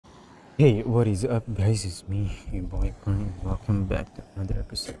Hey, what is up, guys? It's me, your boy Brian. Welcome back to another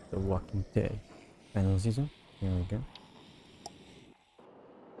episode of The Walking Dead final season. Here we go.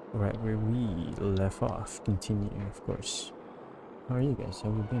 Right where we left off, continuing, of course. How are you guys? How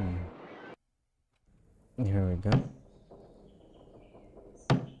have you been? Here we go.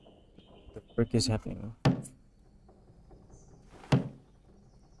 The frick is happening.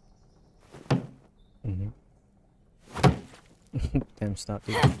 Damn, stop,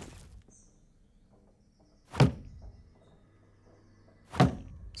 dude.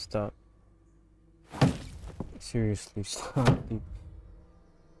 Stop. Seriously, stop, dude.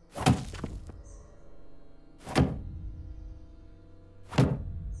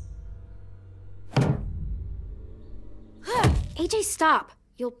 AJ, stop!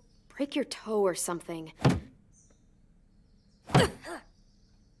 You'll break your toe or something.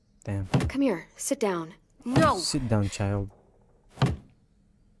 Damn. Come here, sit down. No! Sit down, child.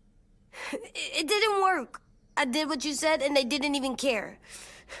 It didn't work. I did what you said and they didn't even care.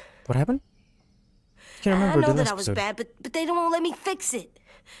 What happened? I can't I remember know the that last I was episode. bad, but they don't let me fix it.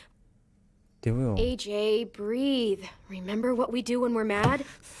 They will. AJ, breathe. Remember what we do when we're mad?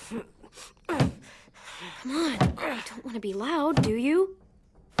 Come on, you don't want to be loud, do you?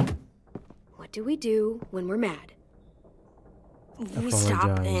 What do we do when we're mad? We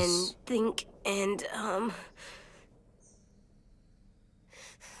stop and Apologize. think and, I'm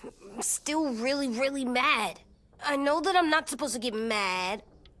still really mad. I know that I'm not supposed to get mad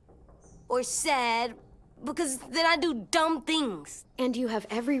or sad because then I do dumb things. And you have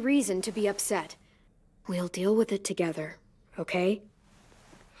every reason to be upset. We'll deal with it together, okay?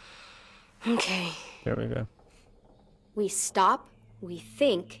 Okay. There we go. We stop, we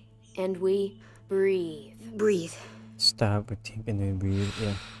think, and we breathe. Breathe. Stop, we think, and then breathe.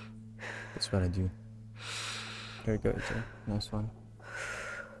 Yeah, that's what I do. There we go, AJ. Nice one.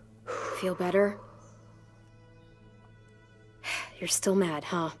 Feel better? You're still mad,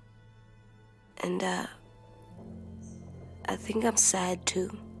 huh? And, I think I'm sad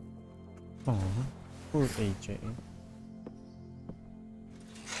too. Aw, poor AJ.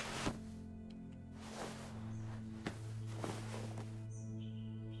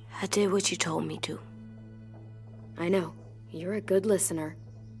 I did what you told me to. I know. You're a good listener.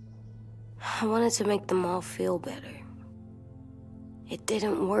 I wanted to make them all feel better. It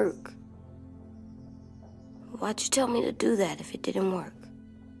didn't work. Why'd you tell me to do that if it didn't work?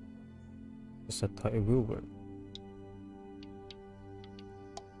 Because I thought it will work.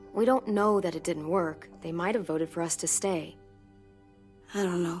 We don't know that it didn't work. They might have voted for us to stay. I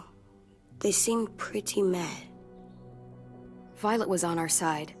don't know. They seemed pretty mad. Violet was on our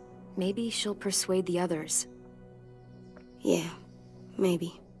side. Maybe she'll persuade the others. Yeah,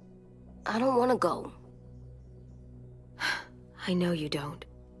 maybe. I don't want to go. I know you don't.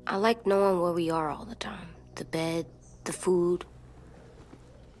 I like knowing where we are all the time. The bed, the food.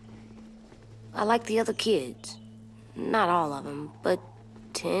 I like the other kids. Not all of them, but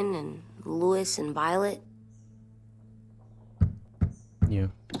Tin and Louis and Violet. Yeah.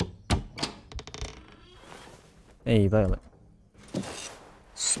 Hey, Violet.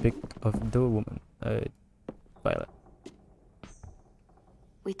 Speak of the woman. Violet.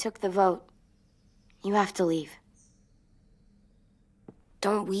 We took the vote. You have to leave.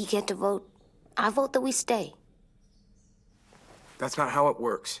 Don't we get to vote? I vote that we stay. That's not how it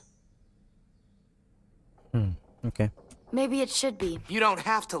works. Okay. Maybe it should be. You don't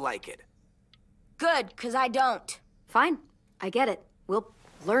have to like it. Good, 'cause I don't. Fine. I get it. We'll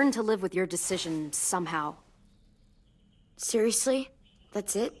learn to live with your decision somehow. Seriously?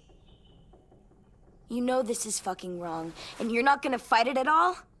 That's it? You know this is fucking wrong, and you're not gonna fight it at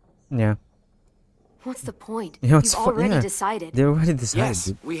all? Yeah. What's the point? Yeah, what's You've the already yeah. decided. They already decided, Yes,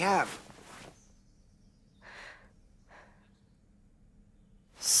 dude. we have.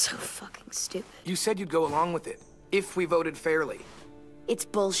 So fucking stupid. You said you'd go along with it, if we voted fairly. It's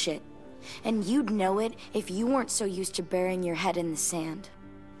bullshit. And you'd know it if you weren't so used to burying your head in the sand.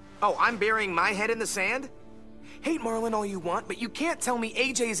 Oh, I'm burying my head in the sand? Hate Marlin all you want, but you can't tell me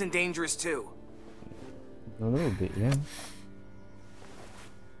AJ's in dangerous too. A little bit, yeah.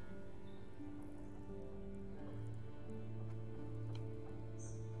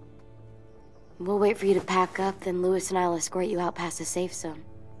 We'll wait for you to pack up, then Louis and I'll escort you out past the safe zone.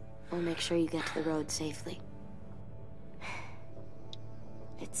 We'll make sure you get to the road safely.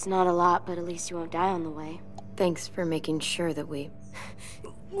 It's not a lot, but at least you won't die on the way. Thanks for making sure that we...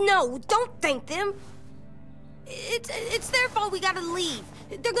 No, don't thank them! It's their fault we gotta leave.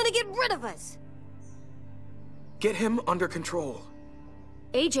 They're gonna get rid of us. Get him under control.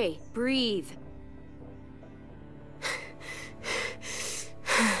 AJ, breathe.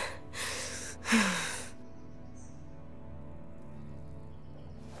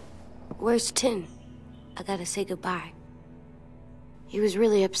 Where's Tin? I gotta say goodbye. He was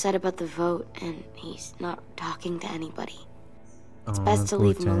really upset about the vote, and he's not talking to anybody. It's best to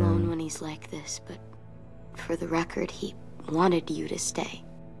leave him alone when he's like this, but for the record, he wanted you to stay.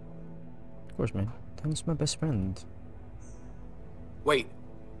 Of course, man. Tin's my best friend. Wait.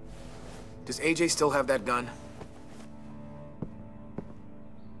 Does AJ still have that gun?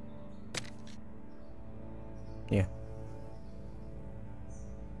 Yeah.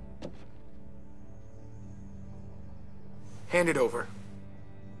 Hand it over.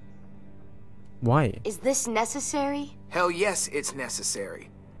 Why? Is this necessary? Hell yes, it's necessary.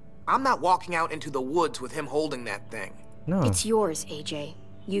 I'm not walking out into the woods with him holding that thing. No. It's yours, AJ.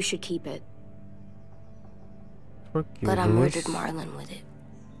 You should keep it. Fuck you, But I Louis. murdered Marlon with it.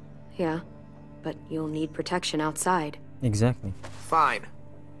 Yeah, but you'll need protection outside. Exactly. Fine.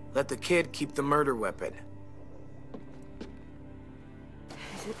 Let the kid keep the murder weapon.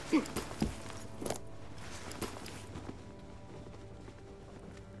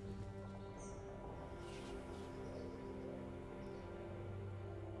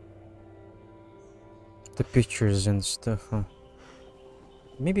 The pictures and stuff, huh?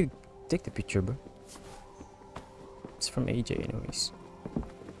 Maybe take the picture, bro. It's from AJ anyways.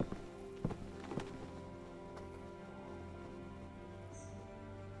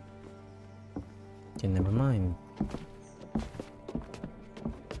 Okay, never mind.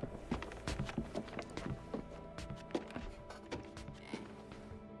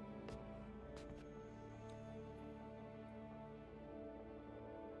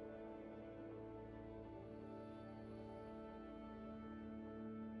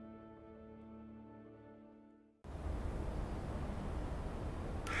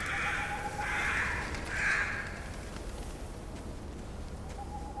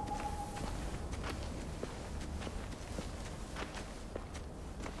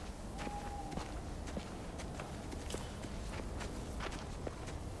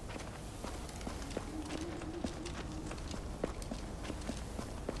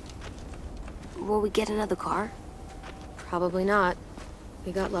 Will we get another car? Probably not.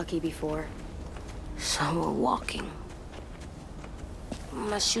 We got lucky before. So we're walking.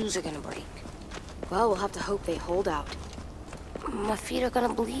 My shoes are gonna break. Well, we'll have to hope they hold out. My feet are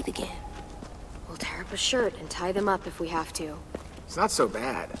gonna bleed again. We'll tear up a shirt and tie them up if we have to. It's not so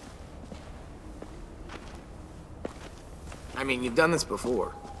bad. I mean, you've done this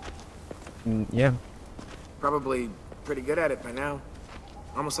before. Yeah. Probably pretty good at it by now.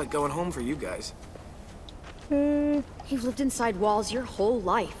 Almost like going home for you guys. You've lived inside walls your whole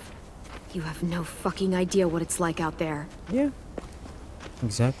life. You have no fucking idea what it's like out there. Yeah.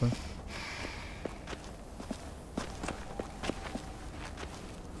 Exactly.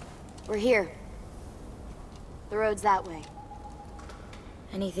 We're here. The road's that way.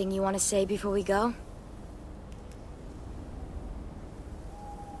 Anything you want to say before we go?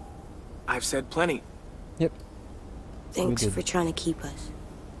 I've said plenty. Yep. Thanks did. for trying to keep us.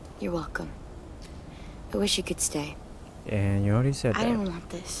 You're welcome. I wish you could stay. And you already said I that. didn't want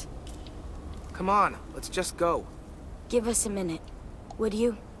this. Come on, let's just go. Give us a minute, would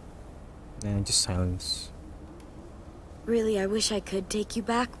you? And just silence. Really, I wish I could take you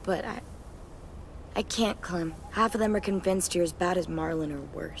back, but I can't, Clem. Half of them are convinced you're as bad as Marlon or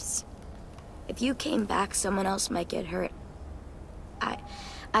worse. If you came back, someone else might get hurt.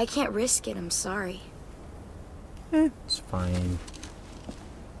 I can't risk it, I'm sorry. It's fine.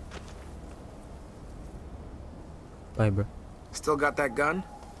 Bye, bro. Still got that gun?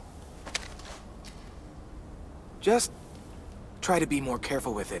 Just try to be more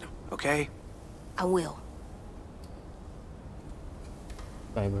careful with it, okay? I will.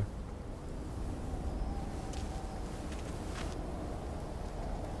 Bye, bro.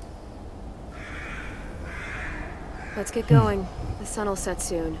 Let's get going. The sun will set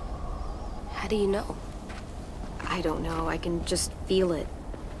soon. How do you know? I don't know. I can just feel it.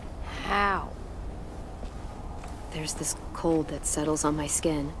 How? There's this cold that settles on my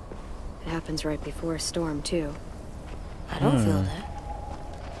skin. It happens right before a storm, too. I don't feel that.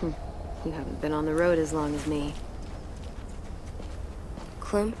 You haven't been on the road as long as me.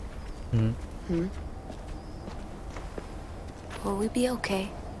 Clem, Hmm? will we be okay?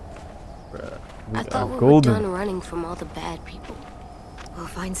 Bruh. I thought we were golden. done running from all the bad people. We'll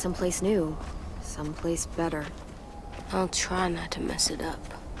find someplace new. Someplace better. I'll try not to mess it up.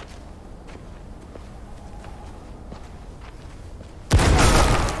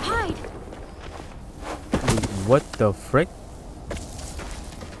 Hide! What the frick?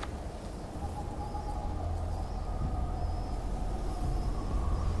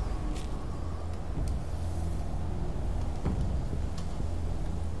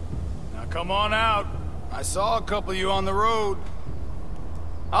 come on out. I saw a couple of you on the road.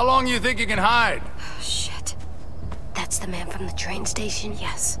 How long do you think you can hide? Shit. That's the man from the train station?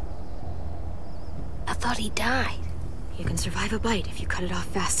 Yes. I thought he died. You can survive a bite if you cut it off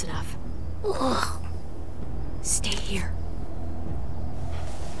fast enough. Ugh. Stay here.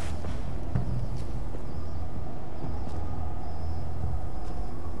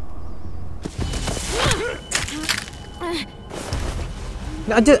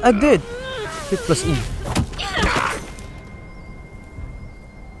 I did. Hit plus E.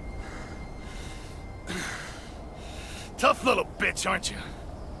 Tough little bitch, aren't you?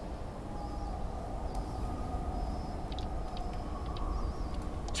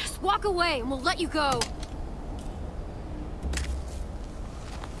 Just walk away and we'll let you go.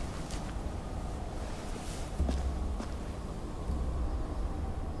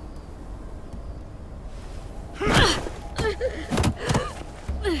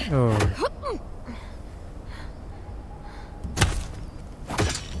 Oh.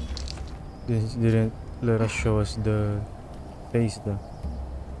 This didn't let us show us the face though.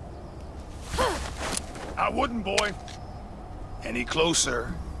 I wouldn't, boy. Any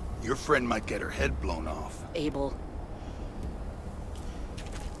closer, your friend might get her head blown off. Abel.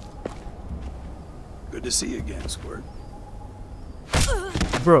 Good to see you again, Squirt.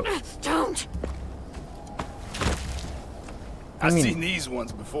 Bro. Don't! I've mean- seen these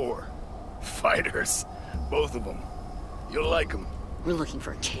ones before. Fighters. Both of them. You'll like them. We're looking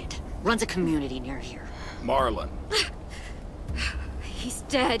for a kid. Runs a community near here. Marlon. He's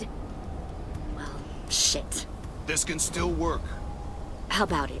dead. Well, shit. This can still work. How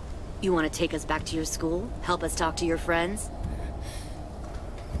about it? You want to take us back to your school? Help us talk to your friends?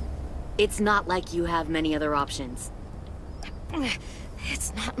 It's not like you have many other options.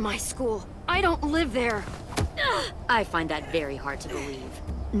 It's not my school. I don't live there. I find that very hard to believe.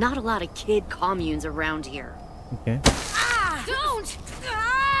 Not a lot of kid communes around here. Okay. Don't!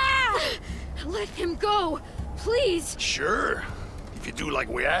 Let him go, please. Sure. If you do like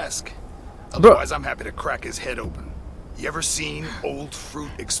we ask. Bro. Otherwise, I'm happy to crack his head open. You ever seen old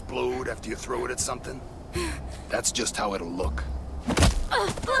fruit explode after you throw it at something? That's just how it'll look.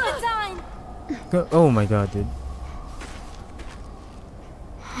 Clementine! Oh my god, dude.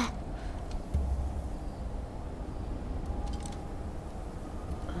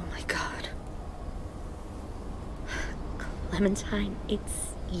 Oh my god. Clementine,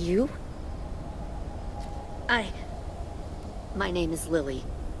 it's you? My name is Lily.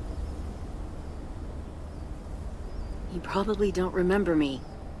 You probably don't remember me.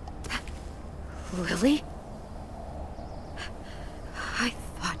 Lily? I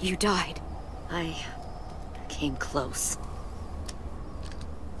thought you died. I came close.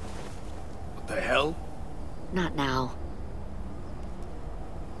 What the hell? Not now.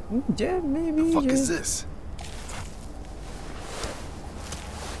 Yeah, maybe. The fuck yeah. is this?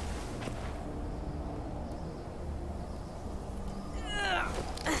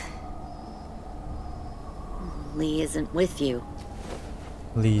 Lee isn't with you,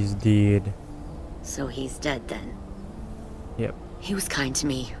 Lee's dead. so he's dead then. Yep. He was kind to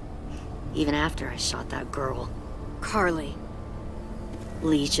me, even after I shot that girl. Carly.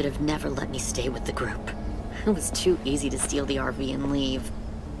 Lee should have never let me stay with the group. It was too easy to steal the RV and leave.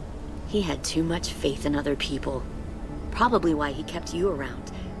 He had too much faith in other people. Probably why he kept you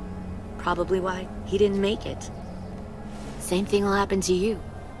around. Probably why he didn't make it. Same thing will happen to you,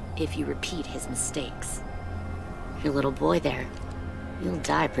 if you repeat his mistakes. Your little boy there, you'll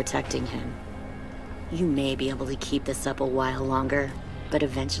die protecting him. You may be able to keep this up a while longer, but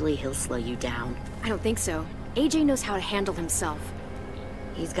eventually he'll slow you down. I don't think so. AJ knows how to handle himself.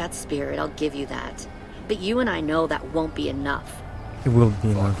 He's got spirit, I'll give you that. But you and I know that won't be enough. It will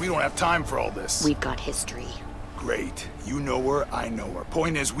be Fuck, enough. we don't have time for all this. We've got history. Great. You know her, I know her.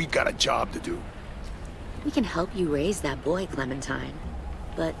 Point is, we've got a job to do. We can help you raise that boy, Clementine.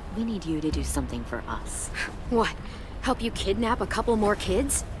 But we need you to do something for us. What? Help you kidnap a couple more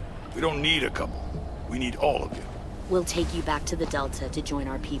kids? We don't need a couple. We need all of you. We'll take you back to the Delta to join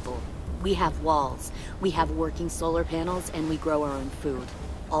our people. We have walls, we have working solar panels, and we grow our own food.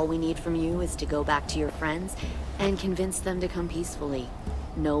 All we need from you is to go back to your friends and convince them to come peacefully.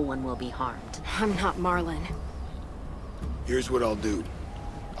 No one will be harmed. I'm not Marlon. Here's what I'll do.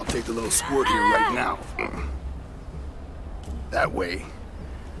 I'll take the little squirt here right now. That way,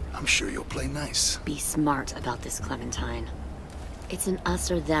 I'm sure you'll play nice. Be smart about this, Clementine. It's an us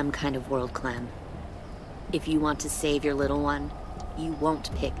or them kind of world, Clem. If you want to save your little one, you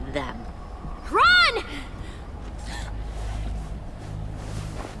won't pick them. Run!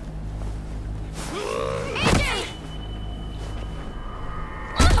 AJ!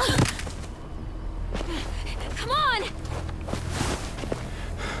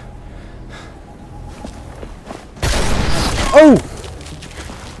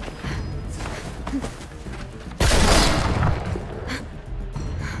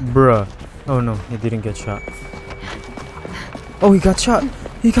 Bruh. Oh no, he didn't get shot. Oh, he got shot.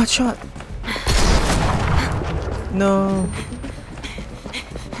 He got shot. No.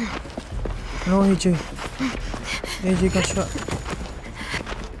 No, AJ. AJ got shot.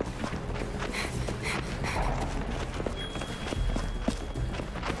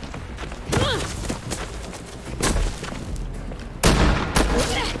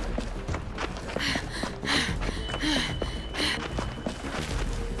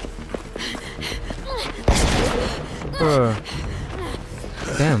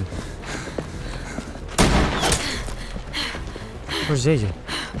 Damn. Where's AJ?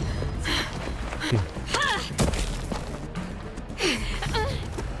 Here.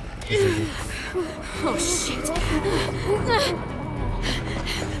 Oh shit.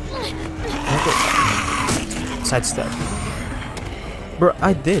 Okay. Sidestep. Bro,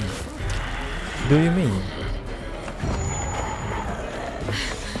 I did. Do you mean?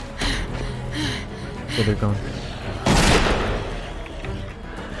 Okay, they're gone.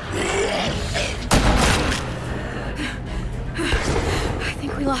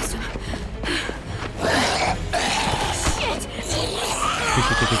 We lost him.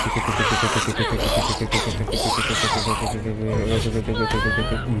 Shit!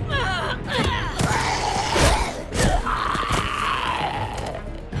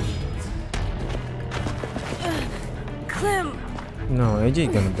 Clem! No, AJ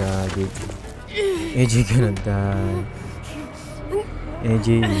gonna die, dude. AJ gonna die. AJ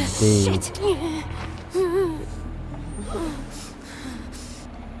is dead. Shit.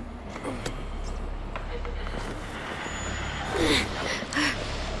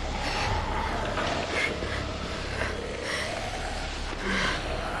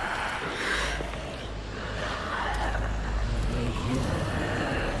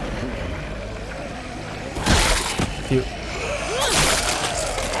 Cute.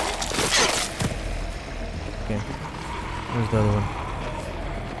 Okay. Where's the other one?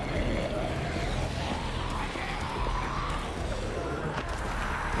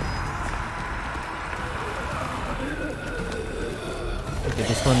 Okay,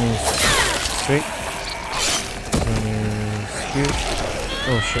 this one is straight. This one is cute.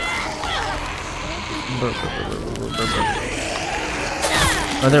 Oh shit.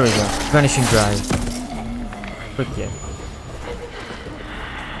 Oh, there we go. Vanishing drive. Quick, yeah.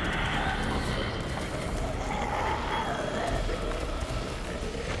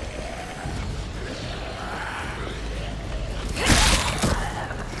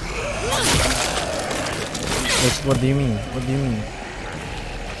 What do you mean? What do you mean?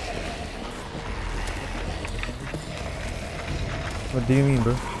 What do you mean,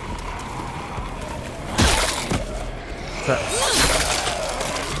 bro? Traps.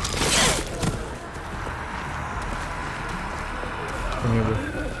 Come here, bro.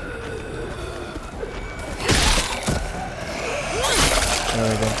 There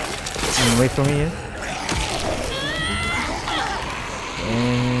we go. Wait for me, yeah?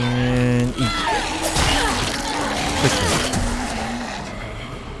 And eat. Quickly.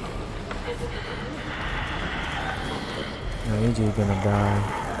 Now you're gonna die.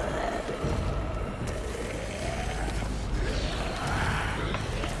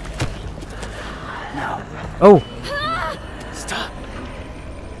 No. Oh! Stop.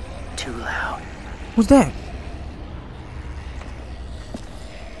 Too loud. What's that?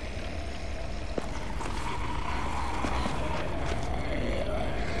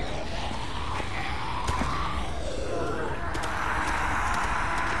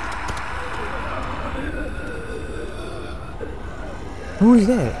 Who is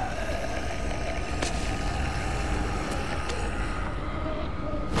that?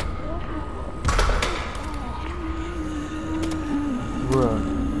 Bruh.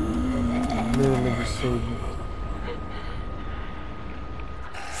 Literally just saved me.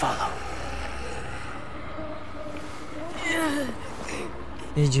 Follow.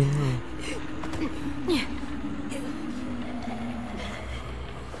 AJ, no.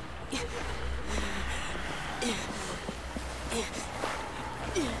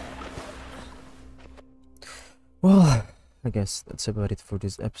 Well, I guess that's about it for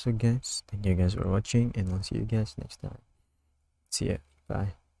this episode, guys. Thank you guys for watching, and I'll see you guys next time. See ya.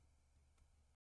 Bye.